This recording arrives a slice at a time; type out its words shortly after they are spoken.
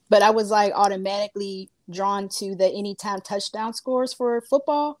but I was like automatically drawn to the anytime touchdown scores for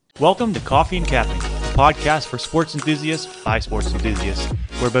football. Welcome to Coffee and Capping, a podcast for sports enthusiasts by sports enthusiasts,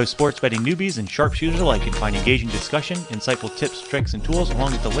 where both sports betting newbies and sharpshooters alike can find engaging discussion, insightful tips, tricks, and tools,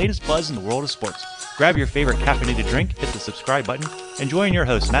 along with the latest buzz in the world of sports. Grab your favorite caffeinated drink, hit the subscribe button, and join your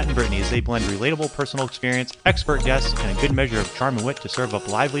hosts, Matt and Brittany, as they blend relatable personal experience, expert guests, and a good measure of charm and wit to serve up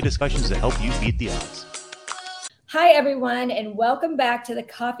lively discussions that help you beat the odds. Hi, everyone, and welcome back to the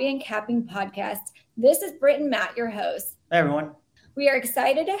Coffee and Capping podcast. This is Britt and Matt, your hosts. Hey, everyone. We are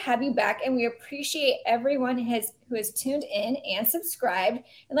excited to have you back, and we appreciate everyone who has tuned in and subscribed.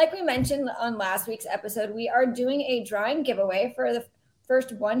 And like we mentioned on last week's episode, we are doing a drawing giveaway for the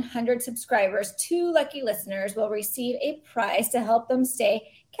first 100 subscribers. 2 lucky listeners will receive a prize to help them stay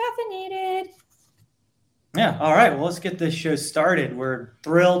caffeinated. Yeah, all right. Well, let's get this show started. We're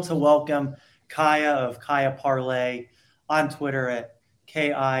thrilled to welcome Kia of Kia Parlay on Twitter at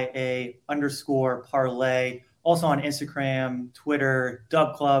KIA_parlay. Also on Instagram, Twitter,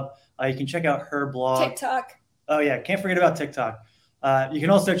 Dub Club. You can check out her blog. TikTok. Oh, yeah. Can't forget about TikTok. You can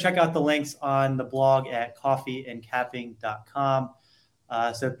also check out the links on the blog at coffeeandcapping.com.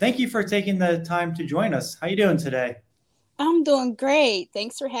 So thank you for taking the time to join us. How you doing today? I'm doing great.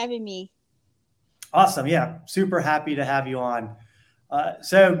 Thanks for having me. Awesome. Yeah. Super happy to have you on.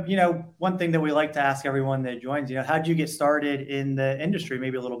 So, one thing that we like to ask everyone that joins, how'd you get started in the industry?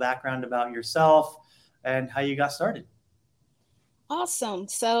 Maybe a little background about yourself and how you got started. Awesome.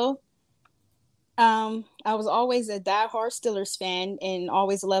 So, I was always a diehard Steelers fan and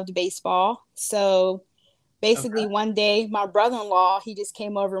always loved baseball. So basically one day my brother-in-law, he just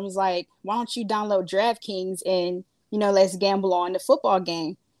came over and was like, why don't you download DraftKings and, let's gamble on the football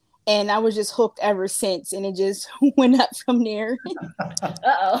game. And I was just hooked ever since, and it just went up from there.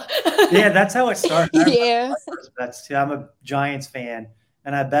 Uh-oh. Yeah, that's how it started. Yeah. I'm a Giants fan,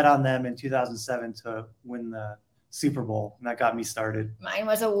 and I bet on them in 2007 to win the Super Bowl, and that got me started. Mine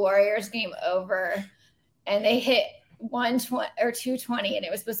was a Warriors game over, and they hit 120 or 220, and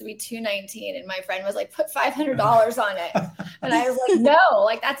it was supposed to be 219. And my friend was like, put $500 on it. And I was like, no,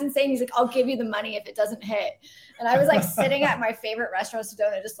 that's insane. He's like, I'll give you the money if it doesn't hit. And I was like sitting at my favorite restaurant,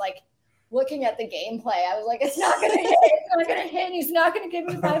 Sedona, just like looking at the gameplay. I was like, it's not going to hit. It's not going to hit. He's not going to give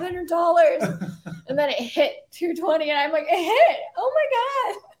me $500. And then it hit 220. And I'm like, it hit. Oh my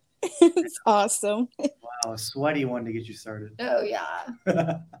God. It's awesome. Wow. A sweaty one to get you started. Oh yeah.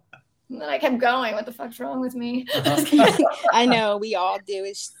 And then I kept going. What the fuck's wrong with me? I know we all do.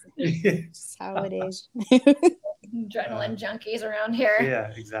 It's just how it is. Adrenaline junkies around here.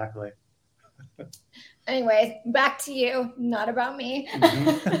 Yeah, exactly. Anyways, back to you. Not about me.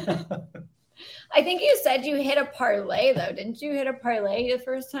 Mm-hmm. I think you said you hit a parlay, though. Didn't you hit a parlay the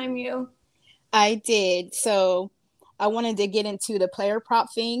first time you? I did. So I wanted to get into the player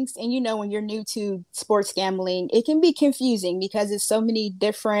prop things. And, when you're new to sports gambling, it can be confusing because there's so many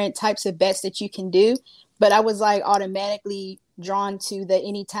different types of bets that you can do. But I was like automatically drawn to the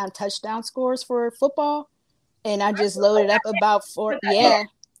anytime touchdown scores for football. And I just loaded up about 4. Yeah.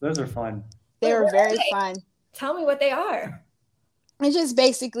 Those are fun. They were very fun. Tell me what they are. It's just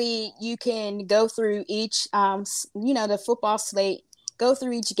basically you can go through each, the football slate, go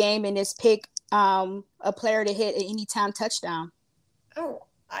through each game and just pick a player to hit an anytime touchdown. Oh,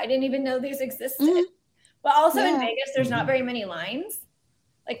 I didn't even know these existed. Mm-hmm. But also in Vegas, there's not very many lines.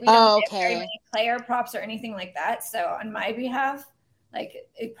 We don't get very many player props or anything like that. So on my behalf,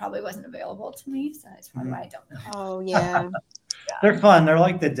 it probably wasn't available to me. So that's probably why I don't know. Oh, yeah. They're fun. They're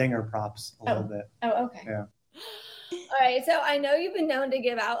like the dinger props a little bit. Oh, okay. Yeah. All right. So I know you've been known to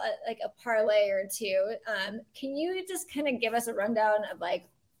give out a parlay or two. Can you just kind of give us a rundown of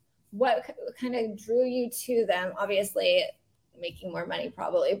what kind of drew you to them? Obviously, making more money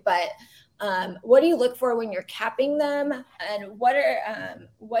probably, but what do you look for when you're capping them? And what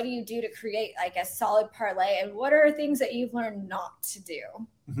do you do to create a solid parlay? And what are things that you've learned not to do?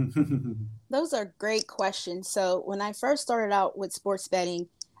 Those are great questions. So when I first started out with sports betting,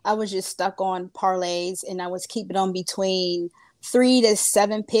 I was just stuck on parlays and I was keeping on between 3 to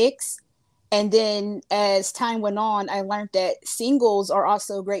 7 picks. And then as time went on, I learned that singles are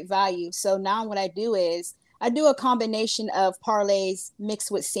also great value. So now what I do is I do a combination of parlays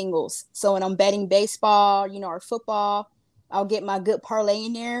mixed with singles. So when I'm betting baseball, or football, I'll get my good parlay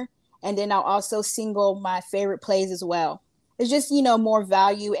in there. And then I'll also single my favorite plays as well. It's just, more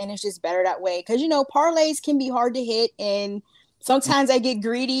value and it's just better that way. Because, parlays can be hard to hit. And sometimes I get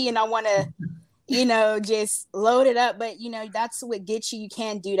greedy and I want to, just load it up. But, that's what gets you. You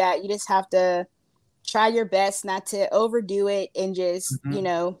can't do that. You just have to try your best not to overdo it and just,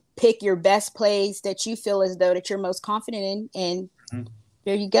 pick your best plays that you feel as though that you're most confident in and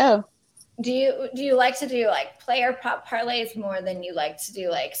There you go. Do you like to do like player prop parlays more than you like to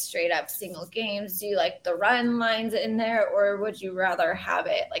do like straight up single games? Do you like the run lines in there, or would you rather have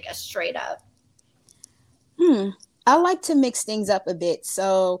it like a straight up? I like to mix things up a bit.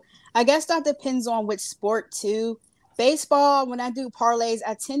 So I guess that depends on which sport too. Baseball, when I do parlays,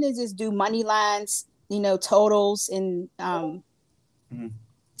 I tend to just do money lines, totals, and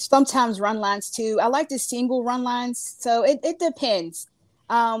sometimes run lines too. I like the single run lines. So it depends.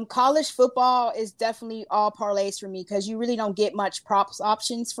 College football is definitely all parlays for me because you really don't get much props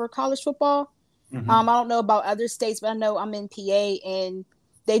options for college football. I don't know about other states, but I know I'm in PA and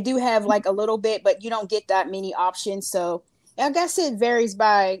they do have like a little bit, but you don't get that many options. So I guess it varies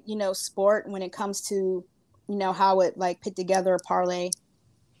by, sport when it comes to, how it like put together a parlay.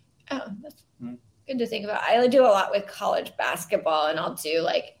 Oh, that's good to think about. I do a lot with college basketball, and I'll do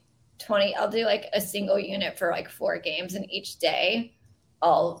like a single unit for like 4 games, and each day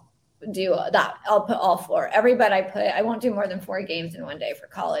I'll do that. I'll put all 4. Every bet I won't do more than 4 games in one day for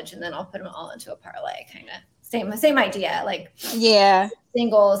college, and then I'll put them all into a parlay, kind of same idea. Like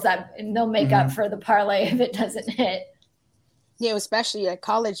singles that, and they'll make up for the parlay if it doesn't hit. Yeah, especially at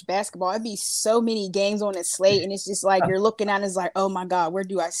college basketball, it'd be so many games on a slate, and it's just like you're looking at it, it's like, oh my god, where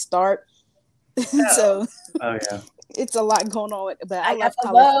do I start? So, it's a lot going on. But I love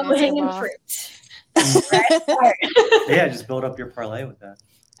college hanging fruit. Yeah, just build up your parlay with that.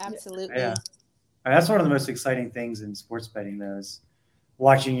 Absolutely. Yeah, that's one of the most exciting things in sports betting, though, is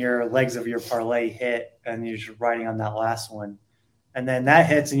watching your legs of your parlay hit, and you're just riding on that last one, and then that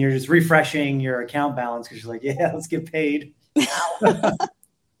hits, and you're just refreshing your account balance because you're like, yeah, let's get paid.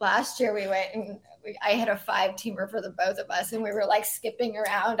 Last year we went and I had a 5-teamer for the both of us, and we were like skipping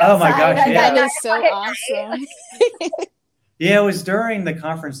around. Oh my gosh, that is so awesome. Yeah, it was during the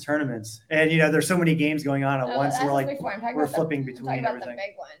conference tournaments, and there's so many games going on at once. So we're flipping between everything. The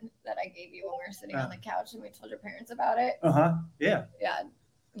big one that I gave you when we were sitting on the couch and we told your parents about it. Yeah. Yeah,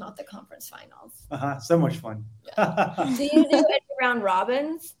 not the conference finals. So much fun. Yeah. Do you do any round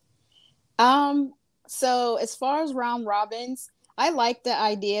robins? So as far as round robins, I like the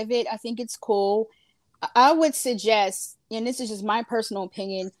idea of it. I think it's cool. I would suggest, and this is just my personal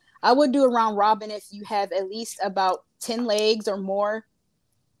opinion, I would do a round robin if you have at least about 10 legs or more.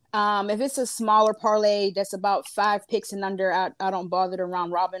 If it's a smaller parlay that's about 5 picks and under, I don't bother to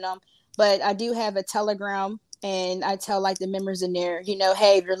round robin them. But I do have a Telegram, and I tell like the members in there,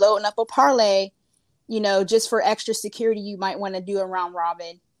 hey, if you're loading up a parlay, just for extra security, you might want to do a round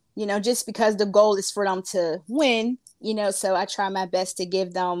robin, just because the goal is for them to win, so I try my best to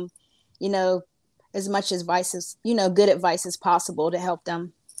give them, as much advice as, good advice as possible to help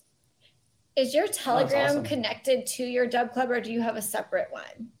them. Is your Telegram connected to your Dub Club, or do you have a separate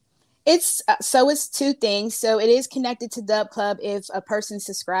one? It's 2 things. So it is connected to Dub Club. If a person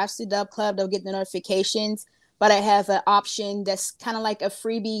subscribes to Dub Club, they'll get the notifications. But I have an option that's kind of like a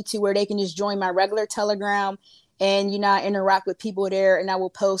freebie to where they can just join my regular Telegram, and I interact with people there, and I will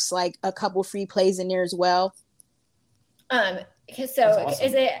post like a couple free plays in there as well. So awesome.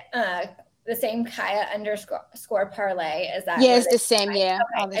 Is it the same Kia _ parlay? Is that? Yeah, it's the same. Yeah,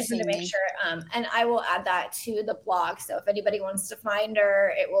 okay. I just want to make sure. And I will add that to the blog. So if anybody wants to find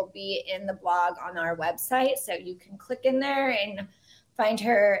her, it will be in the blog on our website. So you can click in there and find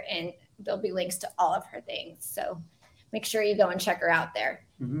her, and there'll be links to all of her things. So make sure you go and check her out there.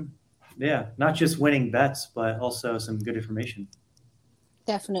 Yeah, not just winning bets, but also some good information.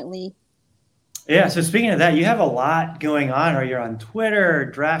 Definitely. Yeah, so speaking of that, you have a lot going on, or you're on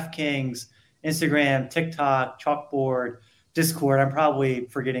Twitter, DraftKings, Instagram, TikTok, Chalkboard, Discord. I'm probably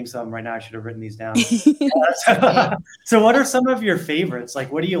forgetting some right now. I should have written these down. So what are some of your favorites?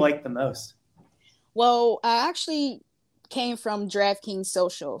 Like, what do you like the most? Well, I actually came from DraftKings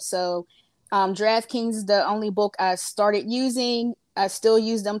Social. So DraftKings is the only book I started using. I still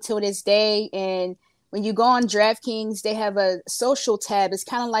use them till this day. And when you go on DraftKings, they have a social tab. It's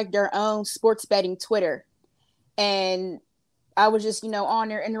kind of like their own sports betting Twitter. And I was just, on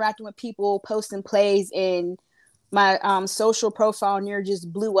there interacting with people, posting plays, and my social profile in there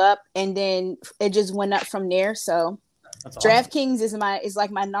just blew up, and then it just went up from there. So awesome. DraftKings is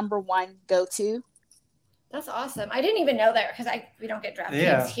like my number one go-to. That's awesome. I didn't even know that because we don't get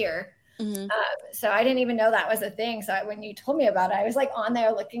DraftKings here. So I didn't even know that was a thing. So when you told me about it, I was like on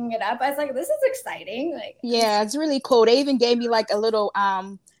there looking it up. I was like, this is exciting. Yeah, it's really cool. They even gave me like a little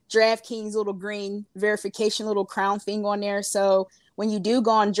DraftKings little green verification little crown thing on there. So when you do go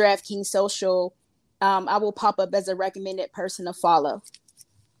on DraftKings Social, I will pop up as a recommended person to follow.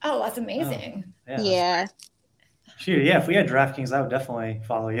 Oh, that's amazing. Yeah. Shoot, yeah. If we had DraftKings, I would definitely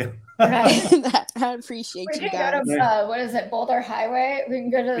follow you. Right. I appreciate We you can guys. go to, what is it, Boulder Highway? We can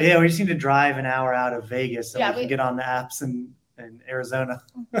go to. Yeah, we just need to drive an hour out of Vegas, and Yeah, we can get on the apps in Arizona.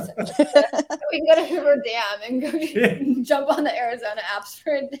 We can go to Hoover Dam and go jump on the Arizona apps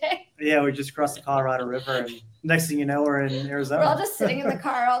for a day. Yeah, we just crossed the Colorado River, and next thing you know, we're in Arizona. We're all just sitting in the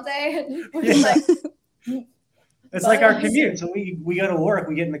car all day. And we're Yeah. just like, It's like our commute. So we go to work,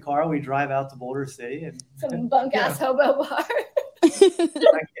 we get in the car, we drive out to Boulder City, and some bunk ass hobo bar.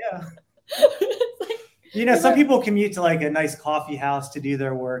 like, yeah. You know, some people commute to like a nice coffee house to do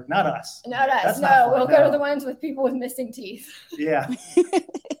their work. Not us. Not us. That's No, not fun, we'll go no. to the ones with people with missing teeth. Yeah.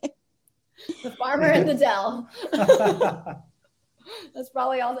 The farmer and the Dell. That's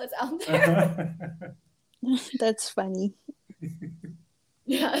probably all that's out there. That's funny.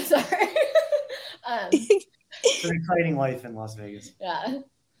 Yeah, sorry. It's an exciting life in Las Vegas. Yeah.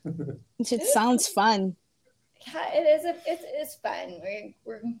 It sounds fun. Yeah, it is. It's fun.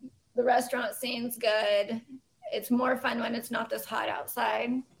 We're the restaurant scene's good. It's more fun when it's not this hot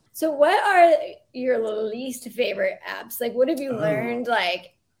outside. So what are your least favorite apps? Like, what have you learned?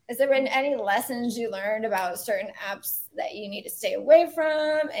 Like, has there been any lessons you learned about certain apps that you need to stay away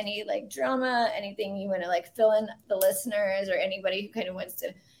from? Any like drama, anything you want to like fill in the listeners or anybody who kind of wants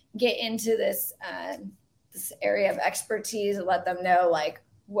to get into this this area of expertise and let them know like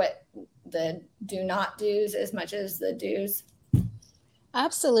what the do not do's as much as the do's?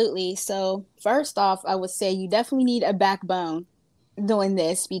 Absolutely. So first off, I would say you definitely need a backbone doing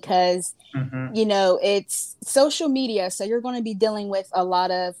this because, you know, it's social media. So you're going to be dealing with a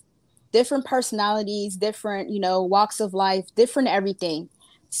lot of different personalities, different, you know, walks of life, different everything.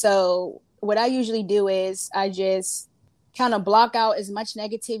 So what I usually do is I just kind of block out as much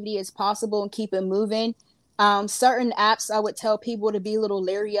negativity as possible and keep it moving. Certain apps I would tell people to be a little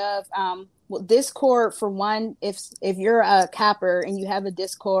leery of. Well, Discord, for one, if you're a capper and you have a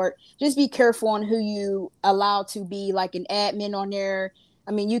Discord, just be careful on who you allow to be like an admin on there.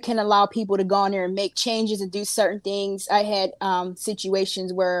 I mean, you can allow people to go on there and make changes and do certain things. I had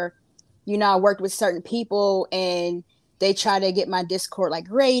situations where, you know, I worked with certain people and they try to get my Discord like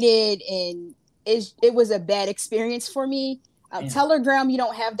rated, and it was a bad experience for me. Telegram, you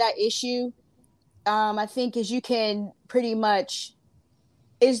don't have that issue. I think is you can pretty much.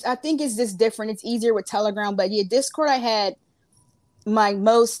 I think it's just different. It's easier with Telegram, but yeah, Discord I had my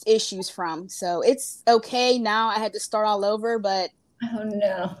most issues from. So it's okay now. I had to start all over, but oh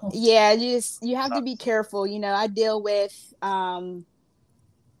no. Yeah, you have to be careful. You know, I deal with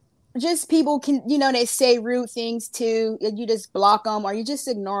just people can, you know, they say rude things too. You just block them or you just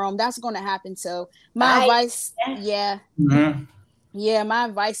ignore them. That's going to happen. So my advice, my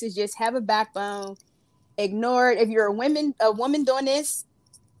advice is just have a backbone. Ignore it. If you're a woman doing this,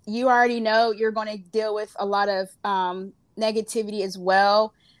 you already know you're going to deal with a lot of negativity as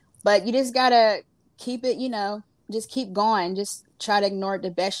well, but you just got to keep it, you know, just keep going. Just try to ignore it the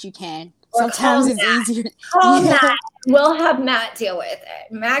best you can. Sometimes it's easier. Matt. We'll have Matt deal with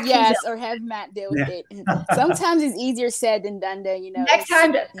it. Matt or have Matt deal with it. Sometimes it's easier said than done, though, you know. Next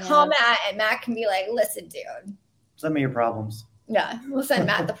time, call Matt and Matt can be like, listen, dude. Send me your problems. Yeah, we'll send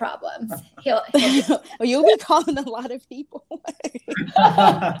Matt the problems. He'll You'll be calling a lot of people.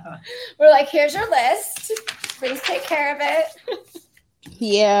 We're like, here's your list. Please take care of it.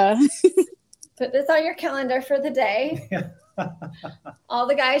 Yeah. Put this on your calendar for the day. All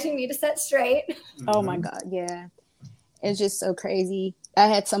the guys you need to set straight. Oh my God, yeah. It's just so crazy. I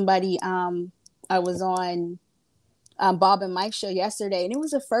had somebody, I was on Bob and Mike's show yesterday, and it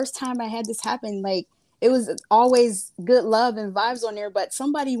was the first time I had this happen. Like, it was always good love and vibes on there, but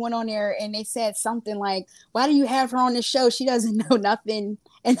somebody went on there and they said something like, why do you have her on the show? She doesn't know nothing.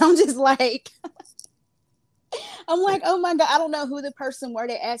 And I'm just like, I'm like, oh my God, I don't know who the person were.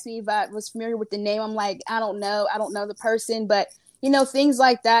 They asked me if I was familiar with the name. I'm like, I don't know the person, but you know, things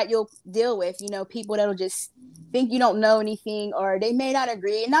like that you'll deal with, you know, people that'll just think you don't know anything, or they may not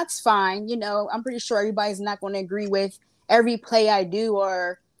agree, and that's fine. You know, I'm pretty sure everybody's not going to agree with every play I do,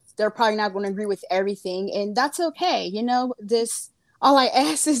 or they're probably not going to agree with everything, and that's okay. You know, all I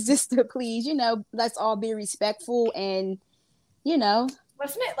ask is just to please, you know, let's all be respectful, and you know.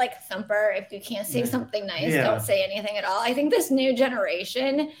 Wasn't it like Thumper? If you can't say something nice, don't say anything at all. I think this new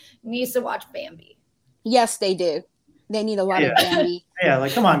generation needs to watch Bambi. Yes, they do. They need a lot of Bambi. Yeah,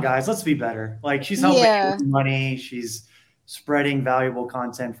 like, come on, guys, let's be better. Like, she's helping money. She's spreading valuable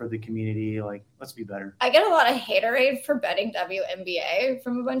content for the community. Like, let's be better. I get a lot of haterade for betting WNBA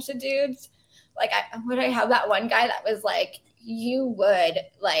from a bunch of dudes. Like, I have that one guy that was like, you would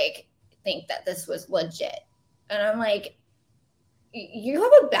like think that this was legit. And I'm like, you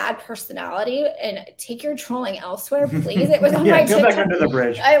have a bad personality and take your trolling elsewhere, please. It was on yeah, my go TikTok. back under the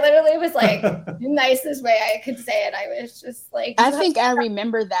bridge. I literally was like, nicest way I could say it. I was just like, I think I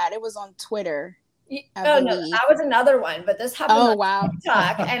remember that. It was on Twitter. No, that was another one, but this happened on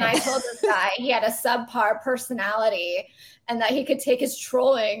TikTok. And I told this guy he had a subpar personality and that he could take his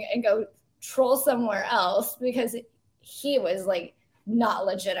trolling and go troll somewhere else because he was like not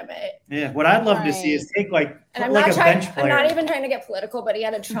legitimate. Yeah, what I'd love to see is take like a bench player. I'm not even trying to get political, but he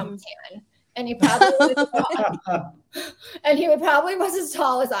had a Trump tan, and he probably and he was as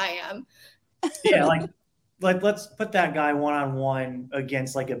tall as I am. Yeah, like let's put that guy one-on-one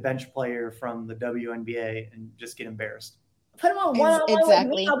against like a bench player from the WNBA and just get embarrassed. Put him on one-on-one exactly.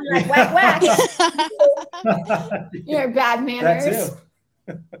 With me. I'll be like, whack, whack. You're bad manners.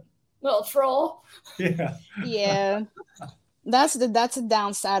 That too. Little troll. Yeah. Yeah. That's the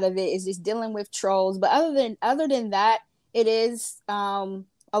downside of it, is just dealing with trolls. But other than that, it is a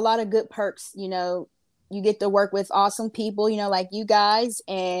lot of good perks. You know, you get to work with awesome people, you know, like you guys,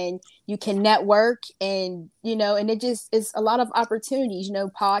 and you can network, and you know, and it just is a lot of opportunities. You know,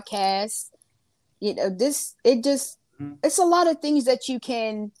 podcasts. You know, it's a lot of things that you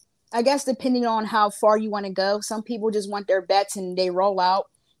can, I guess, depending on how far you want to go. Some people just want their bets and they roll out.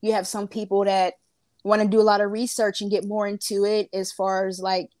 You have some people that want to do a lot of research and get more into it, as far as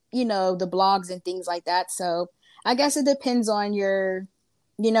like, you know, the blogs and things like that. So I guess it depends on your,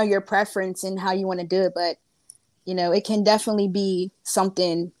 you know, your preference and how you want to do it. But, you know, it can definitely be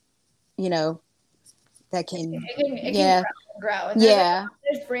something, you know, that can, it can grow. And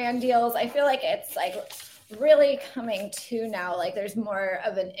there's brand deals. I feel like it's like really coming to now, like there's more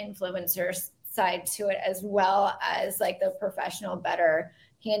of an influencer side to it, as well as like the professional better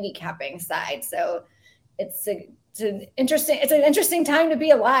handicapping side. So it's an interesting time to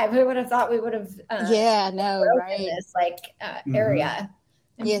be alive. Who would have thought we would have right in this area.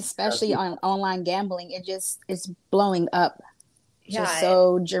 Yeah, especially on online gambling. It's blowing up. Just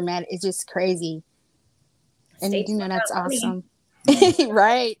so dramatic. It's just crazy. And you know, that's awesome.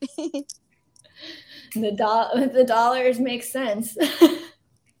 Right. The dollars make sense.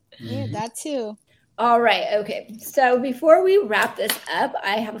 Yeah, that too. All right. Okay. So before we wrap this up,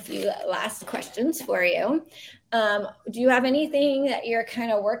 I have a few last questions for you. Do you have anything that you're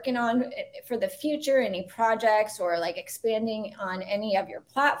kind of working on for the future? Any projects or like expanding on any of your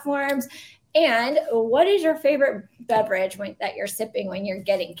platforms? And what is your favorite beverage that you're sipping when you're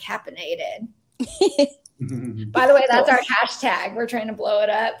getting caffeinated? By the way, that's our hashtag. We're trying to blow it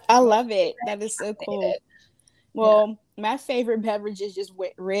up. I love it. That is so cool. Well, my favorite beverage is just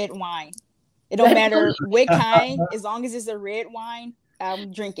red wine. It don't matter what kind, as long as it's a red wine,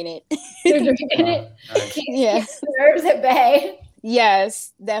 I'm drinking it. You're drinking it? Yeah. Keep the nerves at bay.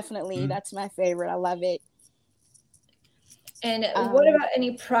 Yes, definitely. That's my favorite. I love it. And what about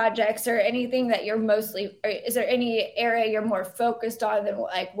any projects or anything that you're is there any area you're more focused on than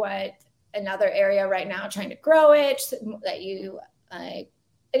like what another area right now trying to grow it, that you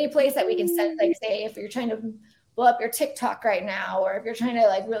any place that we can send, like say if you're trying to blow up your TikTok right now, or if you're trying to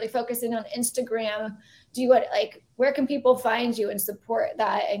like really focus in on Instagram, where can people find you and support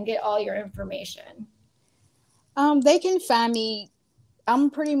that and get all your information? They can find me. I'm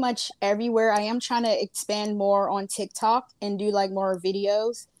pretty much everywhere. I am trying to expand more on TikTok and do like more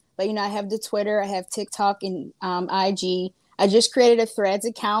videos. But, you know, I have the Twitter, I have TikTok and IG. I just created a Threads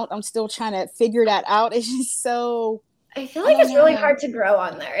account. I'm still trying to figure that out. It's just so... I feel like it's really hard to grow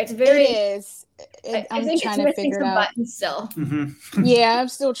on there. It is. I'm trying to figure it out. Buttons still. Mm-hmm. Yeah, I'm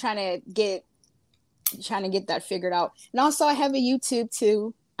still trying to get that figured out. And also I have a YouTube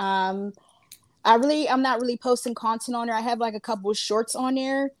too. I'm not really posting content on there. I have like a couple of shorts on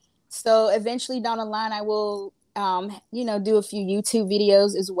there. So eventually down the line I will do a few YouTube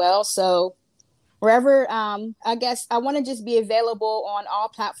videos as well. So wherever, I guess I want to just be available on all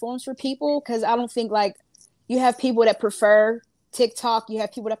platforms for people, because I don't think like you have people that prefer TikTok, you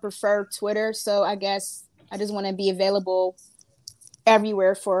have people that prefer Twitter. So I guess I just want to be available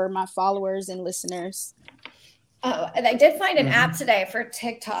everywhere for my followers and listeners. Oh, and I did find an app today for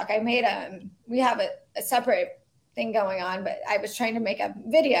TikTok. I made we have a separate thing going on, but I was trying to make a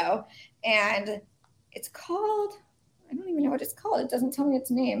video, and it's called, I don't even know what it's called. It doesn't tell me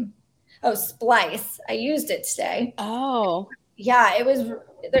its name. Oh, Splice. I used it today. Oh. Yeah,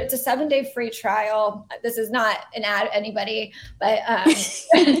 it's a 7-day free trial. This is not an ad anybody, but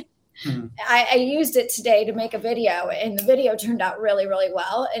I used it today to make a video, and the video turned out really, really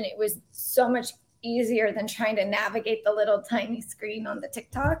well. And it was so much easier than trying to navigate the little tiny screen on the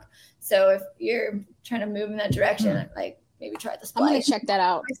TikTok. So if you're trying to move in that direction, like maybe try the Splice. I'm going to check that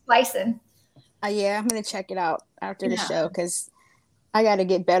out. Splicing. Yeah, I'm going to check it out after the show, because I got to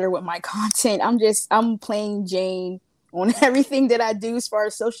get better with my content. I'm plain Jane on everything that I do as far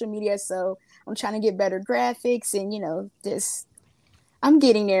as social media. So I'm trying to get better graphics and, I'm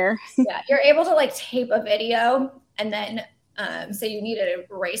getting there. Yeah, you're able to like tape a video and then so you need to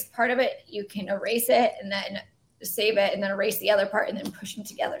erase part of it. You can erase it and then save it and then erase the other part and then push them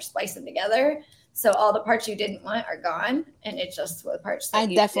together, splice them together. So all the parts you didn't want are gone, and it's just the parts that I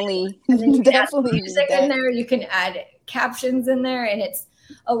definitely definitely music in there. You can add captions in there, and it's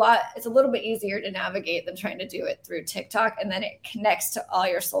a little bit easier to navigate than trying to do it through TikTok. And then it connects to all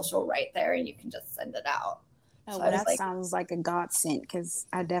your social right there, and you can just send it out. Oh, so that sounds like a godsend because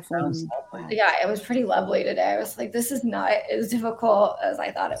I definitely. Yeah, it was pretty lovely today. I was like, this is not as difficult as I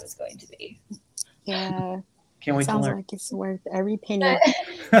thought it was going to be. Yeah. Can't wait to learn. Sounds like it's worth every penny.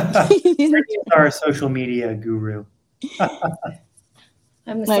 Our social media guru.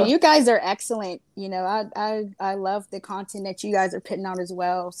 You guys are excellent. I love the content that you guys are putting out as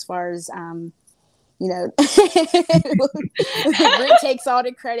well. As far as Rick takes all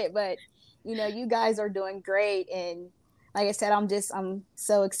the credit, but you guys are doing great. And like I said, I'm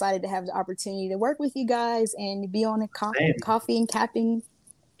so excited to have the opportunity to work with you guys and be on a coffee and capping.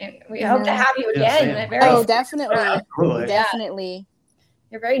 And we hope to have you again. Definitely. Definitely.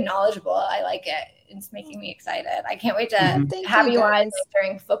 You're very knowledgeable. I like it. It's making me excited. I can't wait to have you on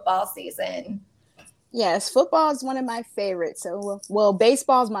during football season. Yes, football is one of my favorites. So,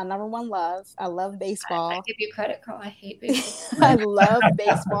 baseball is my number one love. I love baseball. I give you credit, Carl. I hate baseball. I love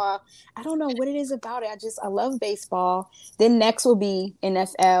baseball. I don't know what it is about it. I love baseball. Then next will be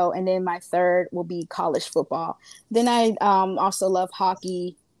NFL, and then my third will be college football. Then I also love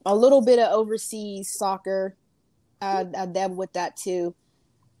hockey, a little bit of overseas soccer. I dabble with that too.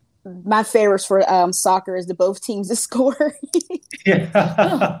 My favorites for soccer is both teams to score.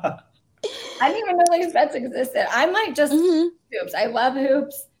 Yeah. I didn't even know these bets existed. I might just hoops. I love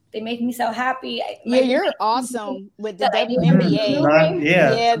hoops. They make me so happy. You're awesome with the WNBA.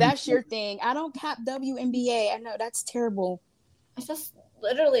 Yeah, that's your thing. I don't cap WNBA. I know that's terrible. It's just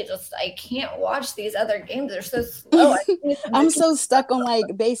literally I can't watch these other games. They're so slow. I'm so stuck on like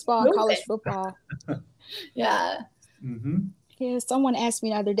baseball and college football. Yeah. Mm-hmm. Yeah. Someone asked me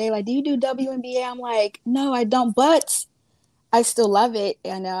the other day, like, do you do WNBA? I'm like, no, I don't, but I still love it.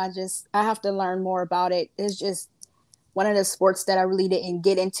 And I have to learn more about it. It's just one of the sports that I really didn't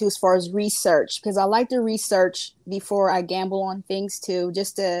get into as far as research, because I like to research before I gamble on things too,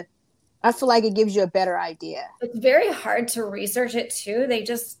 I feel like it gives you a better idea. It's very hard to research it too.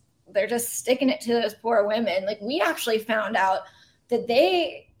 They're just sticking it to those poor women. Like, we actually found out that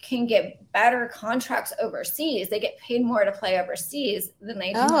they can get better contracts overseas. They get paid more to play overseas than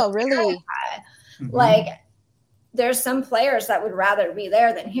they do. Oh, really? Mm-hmm. Like, there's some players that would rather be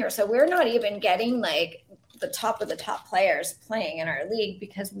there than here. So we're not even getting like the top of the top players playing in our league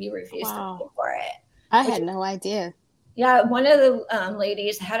because we refuse to pay for it. I had no idea. Yeah, one of the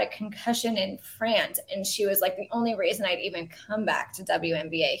ladies had a concussion in France, and she was like, the only reason I'd even come back to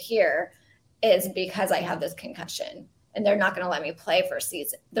WNBA here is because I have this concussion, and they're not going to let me play for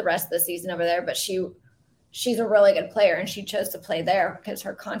the rest of the season over there. But she's a really good player, and she chose to play there because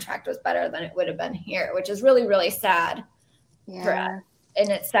her contract was better than it would have been here, which is really, really sad. Yeah. And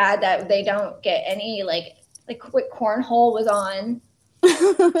it's sad that they don't get any like quick cornhole was on.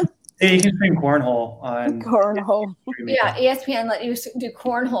 Yeah, you can stream cornhole on cornhole. Yeah, ESPN let you do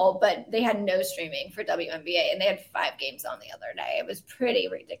cornhole, but they had no streaming for WNBA, and they had 5 games on the other day. It was pretty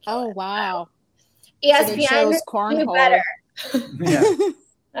ridiculous. Oh wow! ESPN do better. Yeah,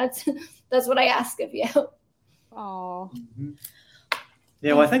 that's what I ask of you. Oh. Mm-hmm.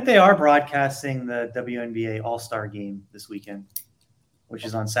 Yeah, well, I think they are broadcasting the WNBA All-Star game this weekend, which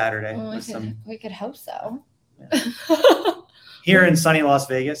is on Saturday. We could hope so. Yeah. Here in sunny Las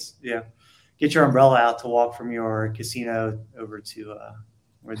Vegas, yeah. Get your umbrella out to walk from your casino over to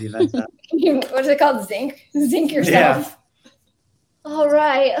where the event's at. What's it called? Zinc yourself. Yeah. All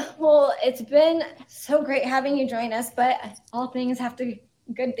right. Well, it's been so great having you join us, but all things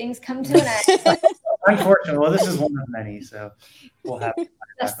good things come to an end. Unfortunately, well, this is one of many, so we'll have to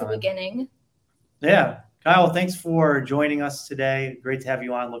that's the beginning. Yeah. Kyle, thanks for joining us today. Great to have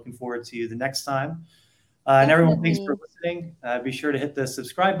you on. Looking forward to the next time. And everyone, thanks for listening. Be sure to hit the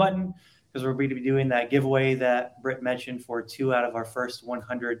subscribe button because we're going to be doing that giveaway that Britt mentioned for 2 out of our first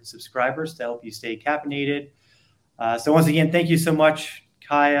 100 subscribers to help you stay caffeinated. So once again, thank you so much,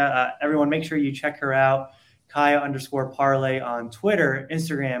 Kaya. Everyone, make sure you check her out, Kaya_Parlay on Twitter,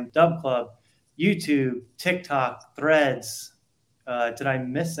 Instagram, Dub Club, YouTube, TikTok, Threads. Did I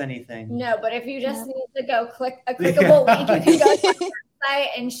miss anything? No, but if you just need to go click a clickable link, you can go to the website,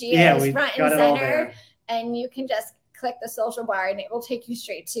 and she is front and center. And you can just click the social bar and it will take you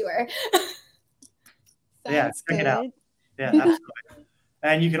straight to her. Yeah, check it out. Yeah, absolutely.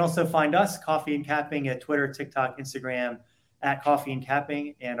 And you can also find us, Coffee and Capping, at Twitter, TikTok, Instagram, at Coffee and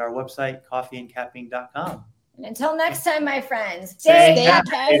Capping, and our website, coffeeandcapping.com. And until next time, my friends, Stay Stay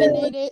caffeinated.